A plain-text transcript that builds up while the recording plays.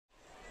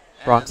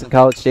Bronx and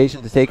College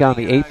Station to take on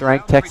the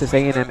 8th-ranked Texas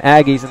A&M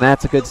Aggies, and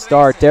that's a good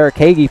start. Derek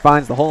Hagy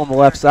finds the hole on the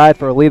left side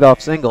for a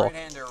leadoff single.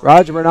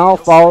 Roger Bernal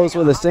follows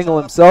with a single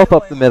himself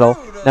up the middle.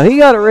 Now he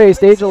got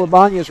erased. Angel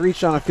Ibanez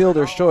reached on a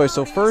fielder's choice,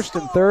 so first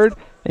and third,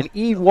 and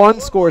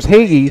E1 scores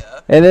Hagy,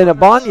 and then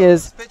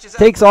Ibanez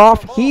takes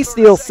off. He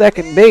steals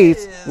second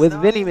base with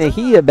Vinny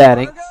Mejia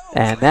batting,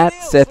 and that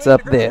sets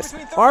up this.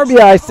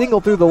 RBI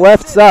single through the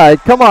left side.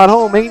 Come on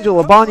home, Angel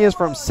Ibanez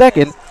from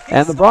second,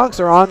 and the Bronx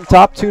are on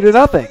top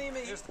 2-0.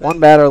 One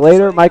batter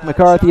later, Mike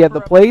McCarthy at the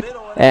plate,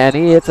 and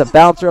he hits a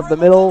bouncer up the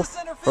middle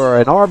for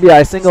an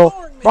RBI single.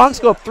 Bronx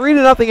go up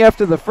 3-0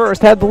 after the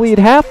first, had the lead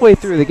halfway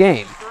through the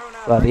game,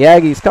 but the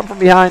Aggies come from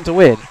behind to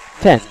win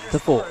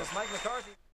 10-4.